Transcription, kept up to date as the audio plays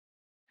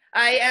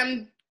I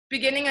am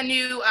beginning a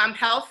new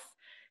health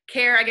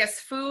care, I guess,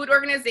 food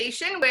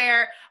organization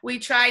where we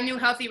try new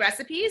healthy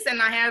recipes,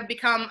 and I have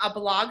become a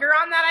blogger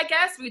on that, I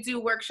guess. We do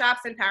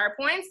workshops and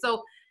PowerPoints,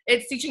 so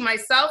it's teaching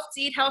myself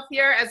to eat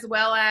healthier as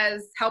well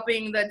as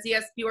helping the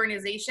DSP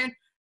organization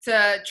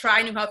to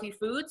try new healthy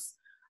foods.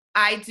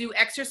 I do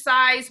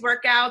exercise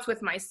workouts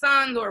with my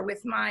sons or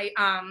with my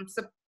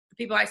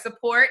people I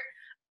support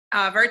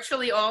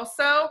virtually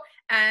also,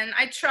 and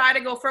I try to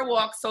go for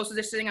walks, social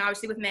distancing,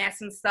 obviously with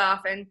masks and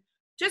stuff, and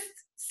just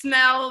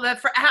smell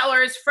for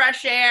hours,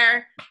 fresh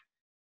air.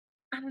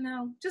 I don't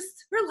know,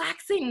 just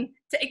relaxing.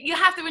 You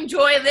have to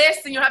enjoy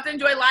this, and you have to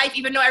enjoy life,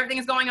 even though everything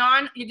is going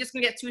on. You're just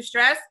gonna get too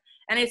stressed,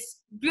 and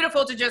it's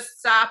beautiful to just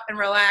stop and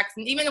relax,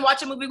 and even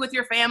watch a movie with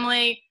your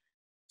family,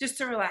 just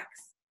to relax.